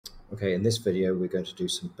Okay, in this video we're going to do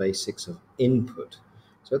some basics of input.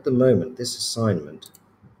 So at the moment this assignment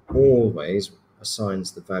always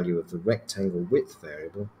assigns the value of the rectangle width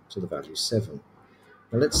variable to the value 7.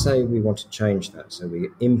 Now let's say we want to change that, so we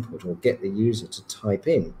input or get the user to type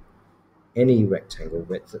in any rectangle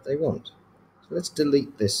width that they want. So let's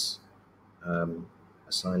delete this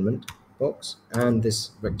assignment box and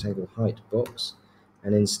this rectangle height box,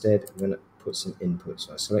 and instead we're going to put some input.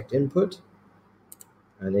 So I select input,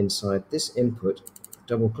 and inside this input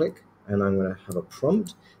double click, and I'm going to have a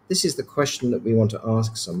prompt. This is the question that we want to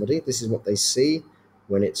ask somebody. This is what they see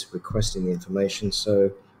when it's requesting the information.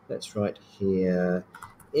 So let's write here,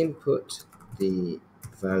 input the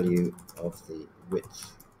value of the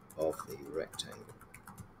width of the rectangle.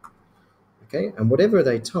 Okay, and whatever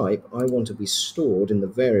they type, I want to be stored in the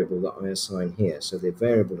variable that I assign here. So the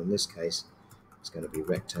variable in this case is going to be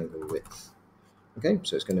rectangle width. Okay,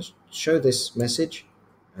 so it's going to show this message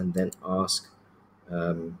and then ask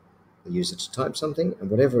the user to type something, and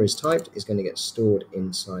whatever is typed is going to get stored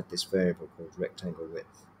inside this variable called rectangle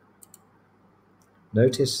width.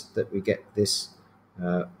 Notice that we get this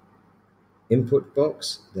input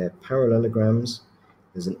box. They're parallelograms.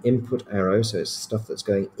 There's an input arrow, so it's stuff that's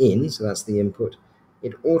going in, so that's the input.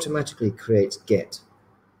 It automatically creates get.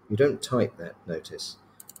 You don't type that, notice.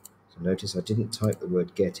 So notice I didn't type the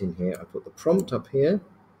word get in here. I put the prompt up here,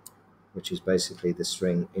 which is basically the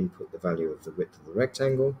string input the value of the width of the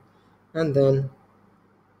rectangle, and then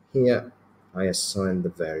here I assign the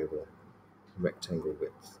variable rectangle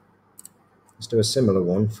width. Let's do a similar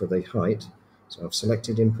one for the height. So I've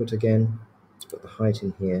selected input again. Let's put the height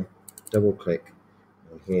in here, double click,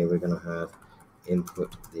 and here we're going to have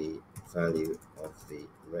input the value of the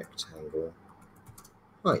rectangle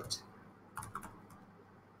height.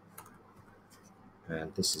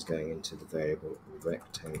 And this is going into the variable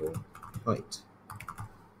rectangle height.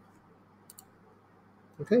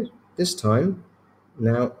 Okay, this time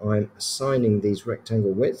now I'm assigning these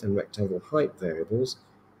rectangle width and rectangle height variables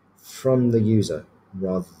from the user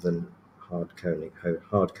rather than hard coding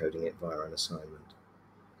it via an assignment.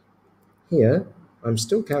 Here I'm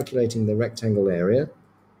still calculating the rectangle area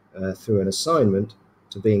through an assignment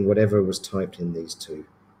to being whatever was typed in these two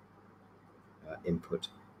input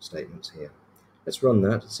statements here. Let's run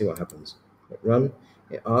that and see what happens. Hit run.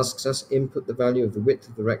 It asks us input the value of the width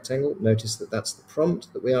of the rectangle. Notice that that's the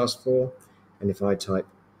prompt that we asked for, and if I type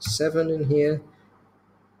 7 in here,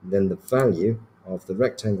 then the value of the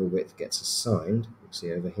rectangle width gets assigned, you can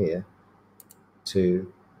see over here,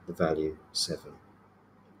 to the value 7.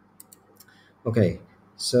 Okay,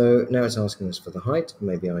 so now it's asking us for the height.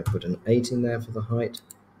 Maybe I put an 8 in there for the height,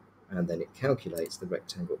 and then it calculates the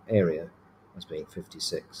rectangle area as being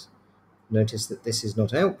 56. Notice that this is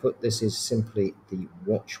not output, this is simply the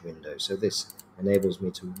watch window. So this enables me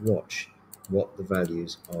to watch what the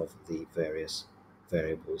values of the various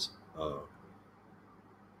variables are.